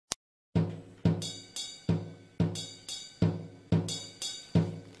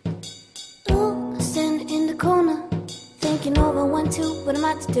corner, thinking over 1, 2, what am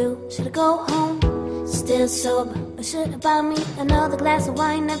I to do? Should I go home, still sober, or should I buy me another glass of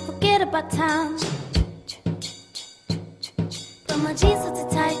wine and forget about time? But my jeans are too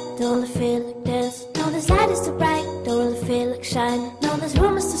tight, don't really feel like this. No, this light is too bright, don't really feel like shining. No, this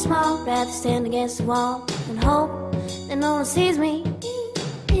room is too small, rather stand against the wall and hope that no one sees me.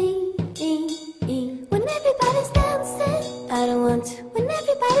 When everybody's dancing, I don't want to. When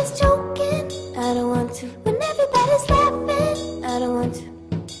everybody's joking, I don't want to. When everybody's laughing, I don't want to.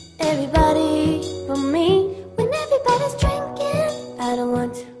 Everybody but me. When everybody's drinking, I don't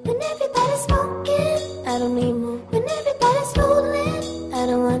want to. When everybody's smoking, I don't need more. When everybody's fooling, I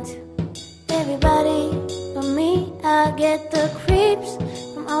don't want to. Everybody but me. I get the creeps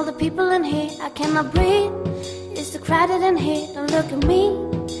from all the people in here. I cannot breathe, it's too crowded in here. Don't look at me,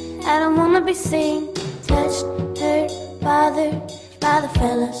 I don't wanna be seen, touched, hurt, bothered by the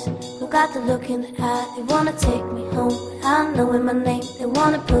fellas who got the look in the eye. They wanna take me home, but I know in my name. They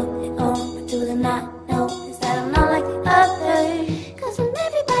wanna put it on, but do they not know is that I'm not like the others? Cause when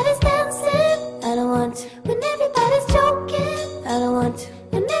everybody's dancing, I don't want to. When everybody's joking, I don't want to.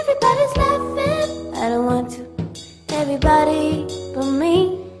 When everybody's laughing, I don't want to. Everybody but me.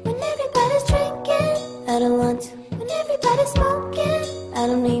 When everybody's drinking, I don't want to. When everybody's smoking, I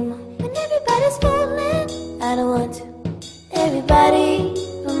don't need more. When everybody's fooling, I don't want to. Everybody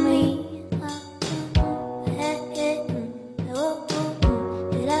but me.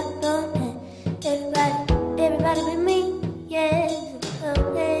 Everybody but me.